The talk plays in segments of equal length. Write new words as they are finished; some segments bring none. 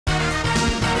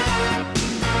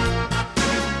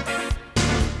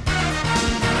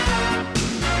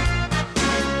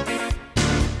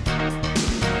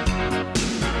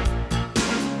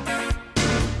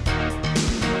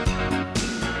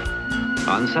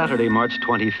Saturday, March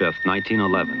 25th,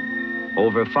 1911,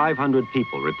 over 500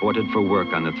 people reported for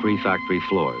work on the 3 factory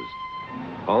floors.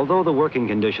 Although the working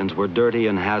conditions were dirty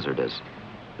and hazardous,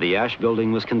 the ash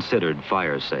building was considered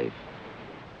fire safe.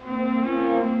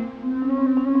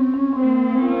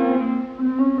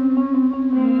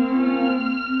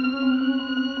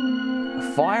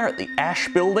 A fire at the ash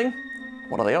building?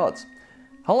 What are the odds?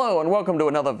 Hello and welcome to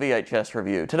another VHS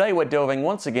Revue. Today we're delving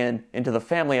once again into the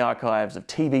family archives of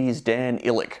TV's Dan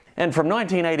Ilic. And from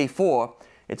 1984,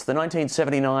 it's the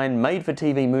 1979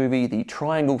 made-for-TV movie The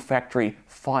Triangle Factory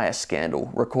Fire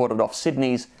Scandal, recorded off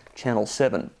Sydney's Channel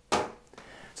 7.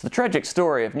 It's the tragic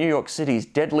story of New York City's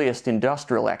deadliest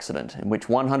industrial accident, in which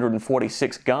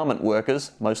 146 garment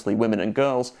workers, mostly women and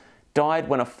girls, died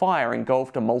when a fire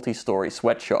engulfed a multi-story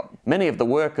sweatshop. Many of the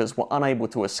workers were unable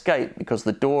to escape because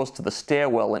the doors to the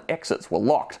stairwell and exits were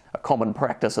locked, a common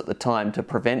practice at the time to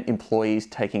prevent employees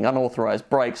taking unauthorized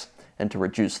breaks and to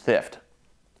reduce theft.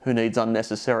 Who needs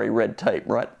unnecessary red tape,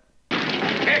 right?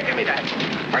 Here, give me that.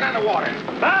 Turn on the water.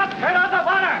 Bob, turn on the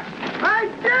water. I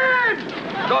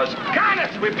did! Those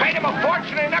gunners, we paid him a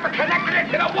fortune and never connected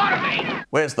it to the water main.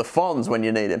 Where's the Fonz when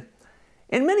you need him?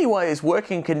 In many ways,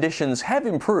 working conditions have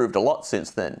improved a lot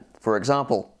since then. For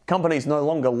example, companies no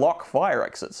longer lock fire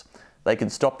exits. They can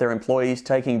stop their employees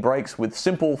taking breaks with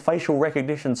simple facial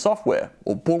recognition software,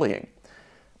 or bullying.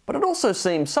 But it also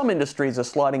seems some industries are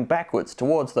sliding backwards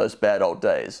towards those bad old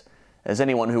days, as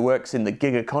anyone who works in the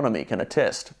gig economy can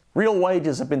attest. Real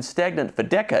wages have been stagnant for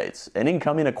decades, and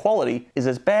income inequality is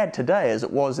as bad today as it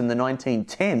was in the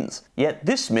 1910s. Yet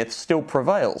this myth still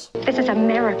prevails. This is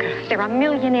America. There are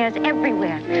millionaires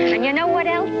everywhere. And you know what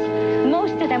else?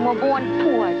 Most of them were born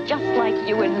poor, just like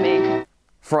you and me.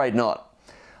 Afraid not.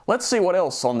 Let's see what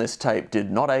else on this tape did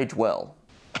not age well.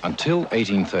 Until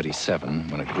 1837,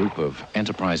 when a group of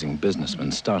enterprising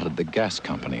businessmen started the gas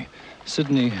company,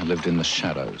 Sydney lived in the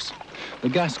shadows. The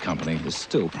gas company is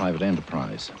still private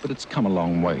enterprise, but it's come a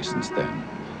long way since then,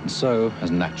 and so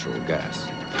has natural gas.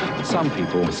 But some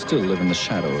people still live in the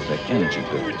shadow of their energy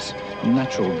bills, and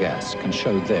natural gas can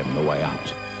show them the way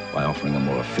out by offering a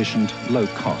more efficient,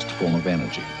 low-cost form of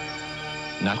energy.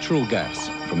 Natural gas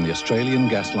from the Australian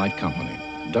Gaslight Company.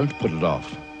 Don't put it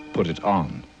off, put it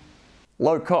on.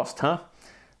 Low cost, huh?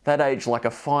 That aged like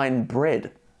a fine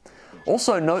bread.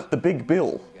 Also note the big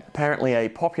bill, apparently a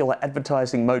popular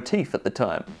advertising motif at the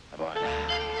time.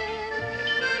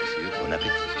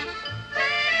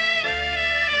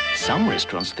 Some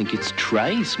restaurants think it's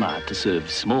tray smart to serve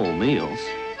small meals,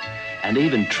 and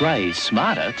even tray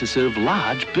smarter to serve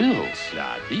large bills.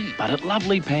 But at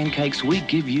Lovely Pancakes, we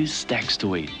give you stacks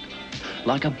to eat.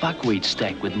 Like a buckwheat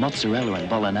stack with mozzarella and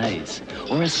bolognese,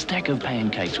 or a stack of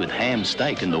pancakes with ham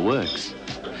steak in the works.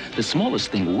 The smallest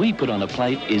thing we put on a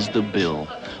plate is the bill.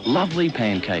 Lovely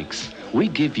Pancakes. We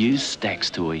give you stacks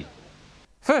to eat.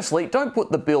 Firstly, don't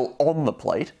put the bill on the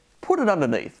plate, put it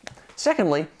underneath.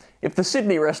 Secondly, if the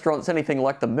Sydney restaurant's anything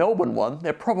like the Melbourne one,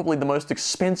 they're probably the most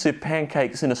expensive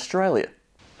pancakes in Australia.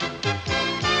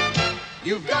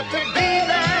 You've got to be there.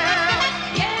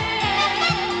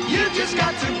 Yeah. You just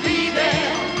got to be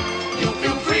there. You'll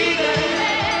feel free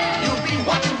there. You'll be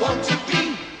what you want to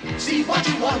be. See what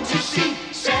you want to see.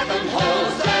 7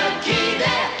 holes the key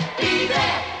there. Be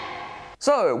there.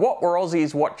 So, what were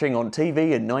Aussies watching on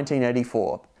TV in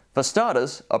 1984? For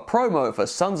starters, a promo for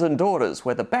Sons and Daughters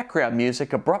where the background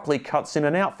music abruptly cuts in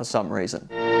and out for some reason.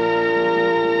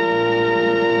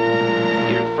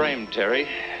 You're framed, Terry,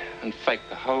 and fake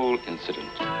the whole incident.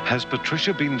 Has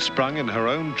Patricia been sprung in her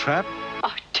own trap?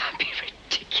 Oh, don't be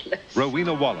ridiculous.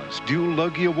 Rowena Wallace, dual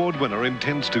Logie Award winner,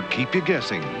 intends to keep you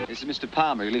guessing. This is Mr.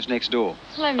 Palmer, who lives next door.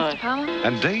 Hello, Mr. Palmer.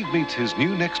 And Dave meets his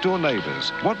new next-door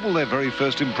neighbours. What will their very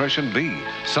first impression be?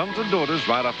 Sons and Daughters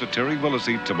right after Terry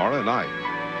Willisey tomorrow night.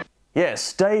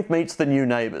 Yes, Dave meets the new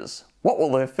neighbours. What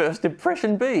will their first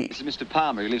impression be? This is Mr.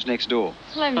 Palmer, who lives next door.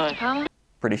 Hello, Mr. Palmer.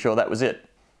 Pretty sure that was it.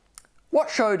 What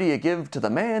show do you give to the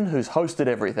man who's hosted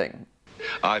everything?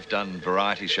 I've done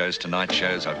variety shows, tonight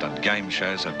shows, I've done game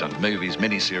shows, I've done movies,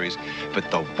 miniseries,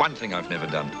 but the one thing I've never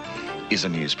done is a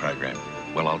news program.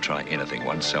 Well, I'll try anything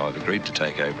once, so I've agreed to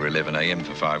take over 11 a.m.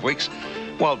 for 5 weeks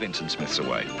while Vincent Smith's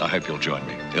away. I hope you'll join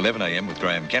me. 11 a.m. with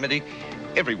Graham Kennedy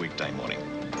every weekday morning.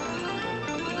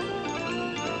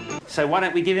 So why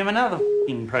don't we give him another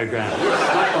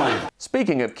program?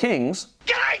 Speaking of kings...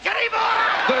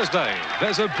 Thursday,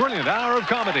 there's a brilliant hour of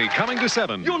comedy coming to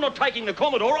 7. You're not taking the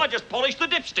Commodore, I just polished the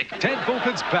dipstick. Ted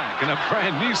Fulford's back in a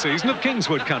brand new season of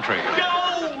Kingswood Country.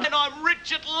 No, and I'm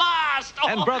rich at last.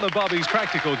 And Brother Bobby's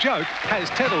practical joke has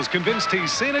Teddles convinced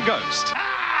he's seen a ghost.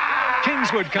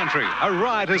 Kingswood Country, a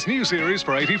riotous new series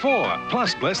for 84.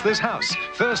 Plus Bless This House,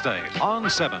 Thursday on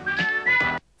 7.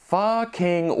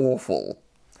 Fucking awful.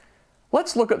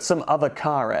 Let's look at some other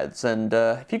car ads, and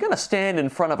if you're going to stand in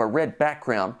front of a red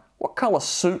background, what colour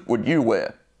suit would you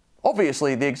wear?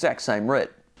 Obviously the exact same red.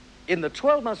 In the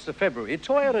 12 months to February,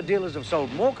 Toyota dealers have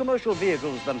sold more commercial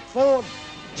vehicles than Ford,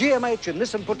 GMH and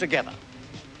Nissan put together.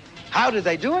 How did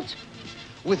they do it?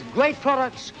 With great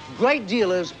products, great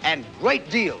dealers and great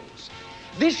deals.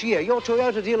 This year, your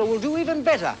Toyota dealer will do even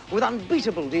better with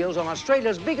unbeatable deals on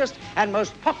Australia's biggest and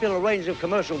most popular range of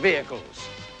commercial vehicles.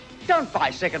 Don't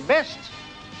buy second best.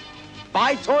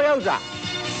 Buy Toyota.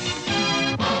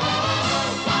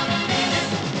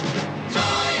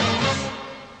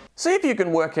 See if you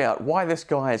can work out why this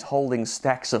guy is holding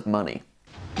stacks of money.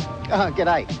 Oh,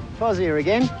 g'day. Foz here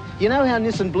again. You know how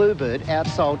Nissan Bluebird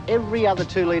outsold every other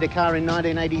 2-litre car in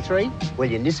 1983? Well,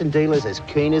 your Nissan dealer's as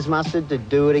keen as mustard to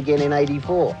do it again in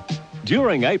 84.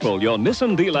 During April, your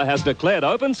Nissan dealer has declared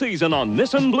open season on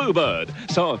Nissan Bluebird.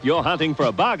 So if you're hunting for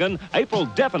a bargain, April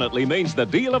definitely means the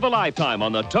deal of a lifetime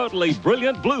on the totally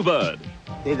brilliant Bluebird.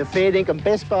 They're the fair dinkum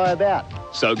best buy about.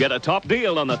 So get a top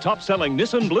deal on the top-selling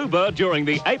Nissan Bluebird during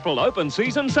the April open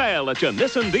season sale at your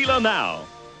Nissan dealer now.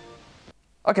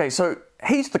 Okay, so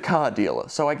he's the car dealer,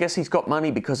 so I guess he's got money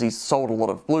because he's sold a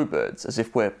lot of Bluebirds, as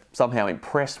if we're somehow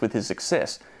impressed with his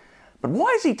success. But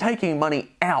why is he taking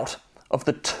money out of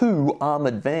the 2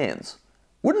 armoured vans?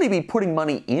 Wouldn't he be putting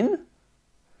money in?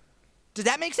 Does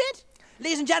that make sense?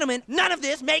 Ladies and gentlemen, none of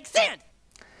this makes sense!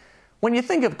 When you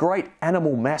think of great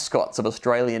animal mascots of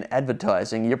Australian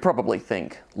advertising, you probably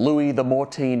think Louis the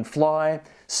Mortine Fly,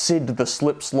 Sid the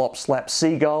Slip Slop Slap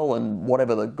Seagull, and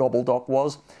whatever the gobbledoc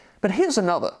was. But here's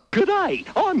another. G'day,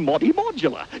 I'm Monty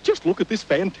Modular. Just look at this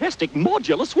fantastic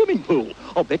modular swimming pool.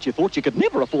 I bet you thought you could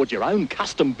never afford your own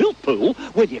custom-built pool.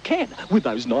 Well, you can. With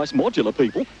those nice modular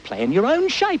people, plan your own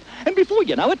shape. And before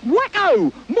you know it,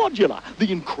 wacko! Modular,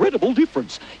 the incredible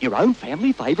difference. Your own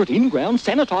family favourite in-ground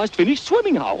sanitised finished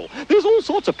swimming hole. There's all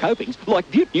sorts of copings, like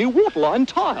beaut new waterline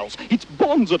tiles. It's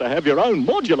bonza to have your own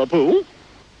modular pool.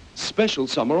 Special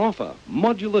summer offer,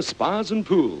 modular spas and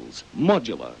pools.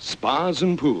 Modular spas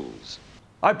and pools.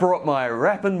 I brought my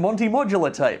Rappin' Monty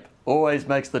modular tape. Always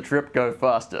makes the trip go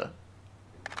faster.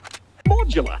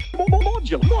 Modular,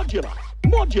 modular, modular,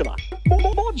 modular,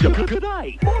 modular,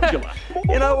 g'day, modular.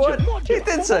 You know what? He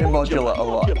did say modular a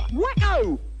lot.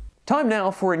 Wacko! Time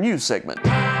now for a news segment.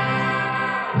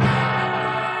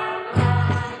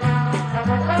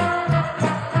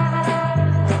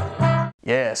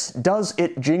 Yes, does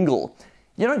it jingle?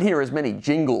 You don't hear as many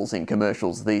jingles in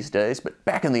commercials these days, but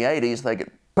back in the 80s they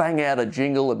could bang out a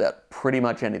jingle about pretty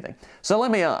much anything. So let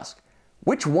me ask,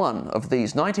 which one of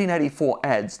these 1984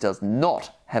 ads does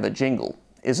not have a jingle?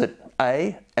 Is it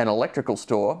A, an electrical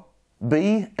store,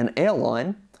 B, an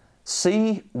airline,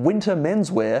 C, winter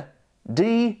menswear,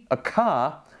 D, a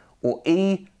car, or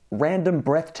E, random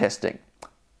breath testing?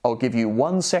 I'll give you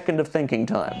 1 second of thinking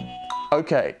time.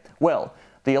 Okay, well,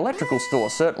 the electrical store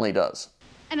certainly does.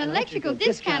 An electrical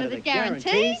discount that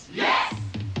guarantees? Yes!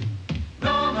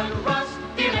 Norman Rust,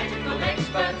 the electrical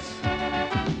experts.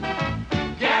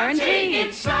 Guarantee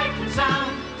it's sight and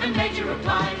sound and major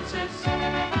appliances.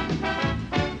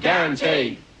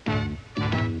 Guarantee.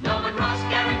 Norman Rust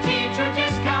guaranteed true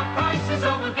discount prices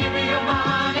or we'll give you your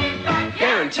money back.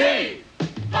 Guarantee.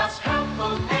 Plus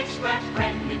helpful, expert,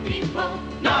 friendly people.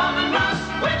 Norman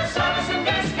Rust with a service and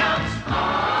discounts.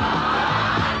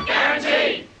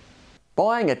 Guaranteed.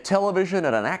 Buying a television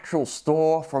at an actual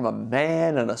store from a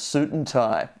man in a suit and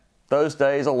tie. Those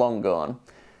days are long gone.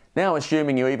 Now,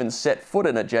 assuming you even set foot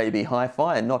in a JB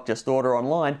Hi-Fi and not just order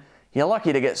online, you're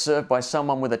lucky to get served by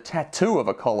someone with a tattoo of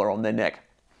a collar on their neck.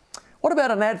 What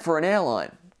about an ad for an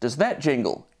airline? Does that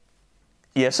jingle?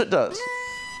 Yes, it does.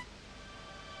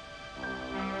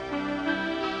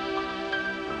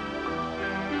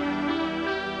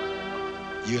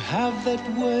 You have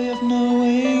that way of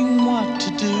knowing what to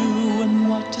do and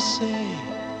what to say.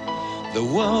 The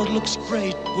world looks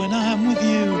great when I'm with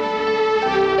you.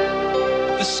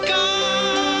 The sky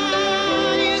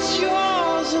is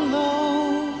yours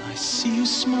alone. I see you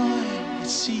smile, I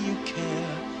see you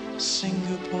care.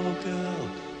 Singapore girl,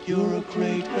 you're a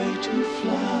great way to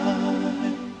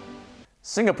fly.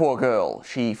 Singapore girl,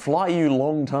 she fly you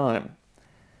long time.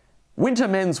 Winter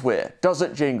menswear, does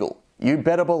it jingle? You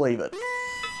better believe it.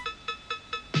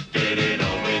 Get it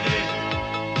on with it.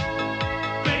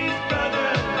 Please,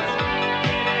 brother,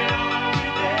 get it on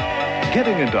with it.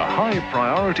 Getting into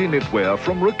high-priority knitwear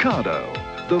from Ricardo,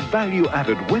 the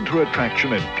value-added winter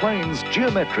attraction in plains,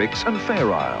 geometrics and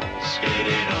fair isles. Get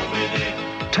it on with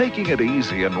it. taking it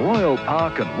easy in Royal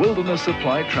Park and Wilderness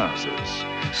Supply trousers,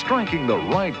 striking the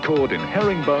right chord in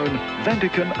herringbone,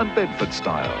 Vatican and Bedford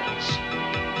styles.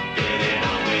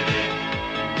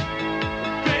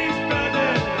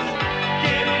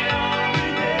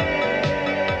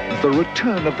 The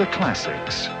return of the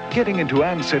classics, getting into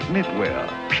Ansett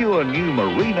knitwear, pure new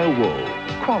merino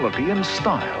wool, quality and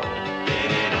style.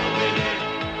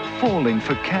 Falling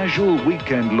for casual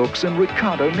weekend looks in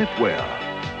Ricardo knitwear,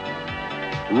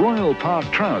 Royal Park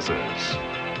trousers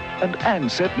and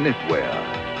Ansett knitwear.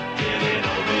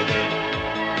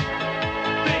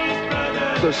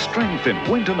 The strength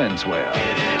in winter menswear.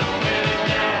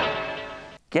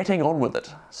 Getting on with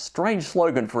it. Strange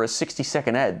slogan for a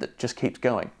 60-second ad that just keeps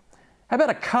going. How about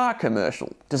a car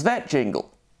commercial? Does that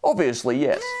jingle? Obviously,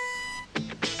 yes.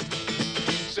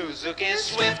 Suzuki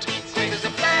Swift, quick as a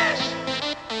flash.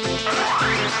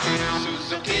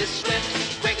 Suzuki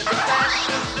Swift, quick as a flash.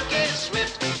 Suzuki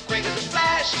Swift, quick as a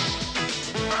flash.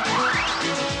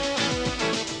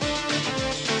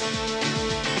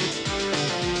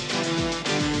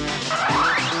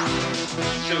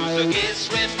 Suzuki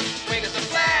Swift, quick as a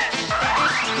flash.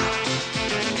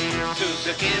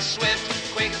 Suzuki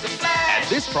Swift, quick as a flash. At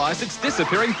this price, it's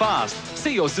disappearing fast.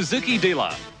 See your Suzuki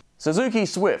dealer. Suzuki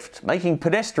Swift, making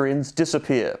pedestrians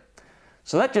disappear.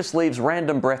 So that just leaves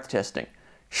random breath testing.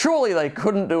 Surely they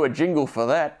couldn't do a jingle for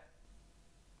that.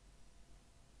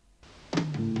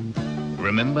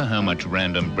 Remember how much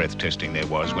random breath testing there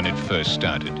was when it first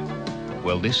started?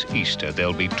 Well, this Easter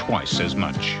there'll be twice as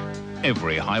much.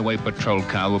 Every highway patrol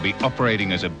car will be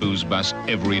operating as a booze bus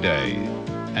every day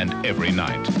and every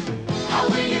night. How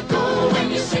will you go when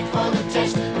you're sick for the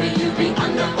test? Will you be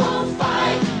under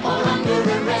 05 or under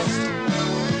arrest?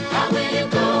 How will you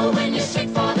go when you're sick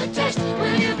for the test?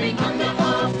 Will you be under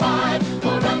 05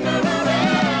 or under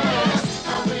arrest?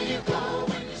 How will you go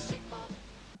when you're sick for the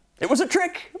test? It was a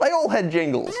trick! They all had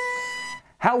jingles.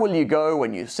 How will you go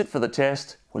when you sit for the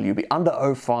test? Will you be under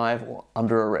 05 or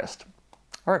under arrest?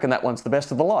 I reckon that one's the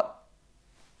best of the lot.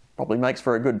 Probably makes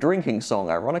for a good drinking song,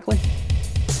 ironically.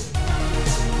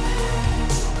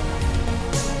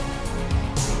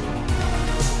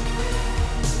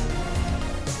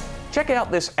 Check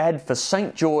out this ad for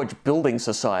St. George Building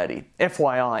Society.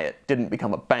 FYI, it didn't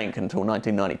become a bank until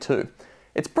 1992.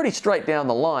 It's pretty straight down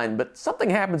the line, but something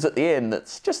happens at the end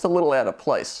that's just a little out of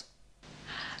place.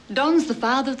 Don's the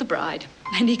father of the bride,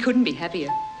 and he couldn't be happier.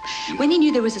 When he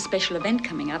knew there was a special event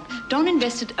coming up, Don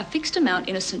invested a fixed amount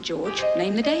in a St. George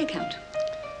Name the Day account.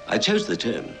 I chose the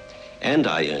term, and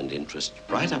I earned interest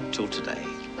right up till today.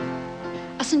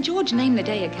 A St. George Name the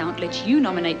Day account lets you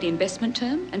nominate the investment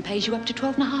term and pays you up to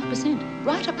 12.5%,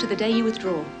 right up to the day you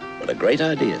withdraw. What a great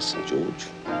idea, St. George.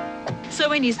 So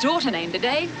when his daughter named the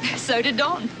day, so did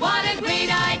Don. What a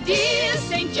great idea,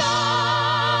 St.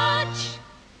 George!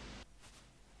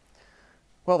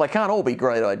 Well, they can't all be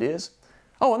great ideas.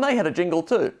 Oh, and they had a jingle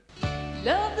too.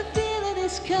 Love the feel of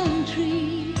this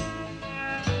country.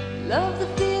 Love the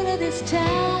feel of this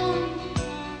town.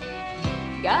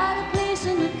 Got a place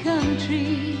in the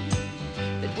country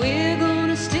that we're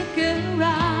gonna stick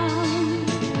around.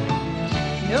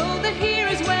 Know that here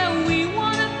is where we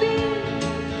wanna be.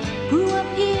 Grew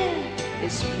up here,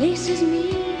 this place is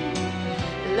me.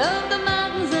 Love the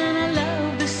mountains and I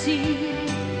love the sea.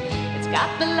 It's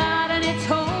got the light and it's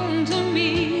home to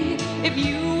me. If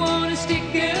you wanna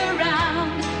stick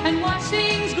around and watch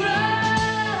things grow,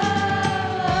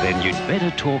 then you'd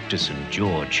better talk to St.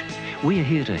 George. We're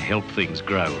here to help things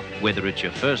grow, whether it's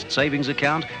your first savings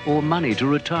account or money to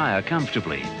retire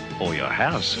comfortably, or your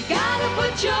house. you gotta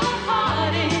put your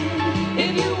heart in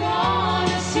if you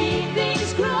wanna see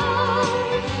things grow.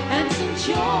 And St.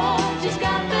 George has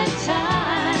got the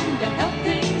time to help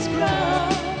things grow.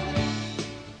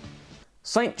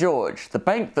 St. George, the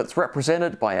bank that's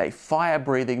represented by a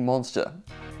fire-breathing monster.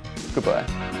 Goodbye.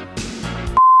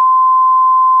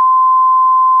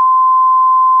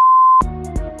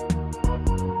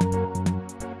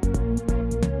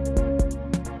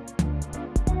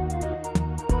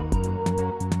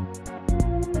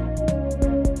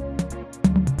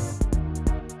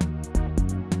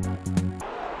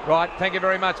 Right, thank you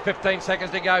very much. 15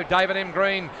 seconds to go. David M.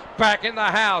 Green back in the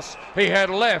house. He had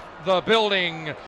left the building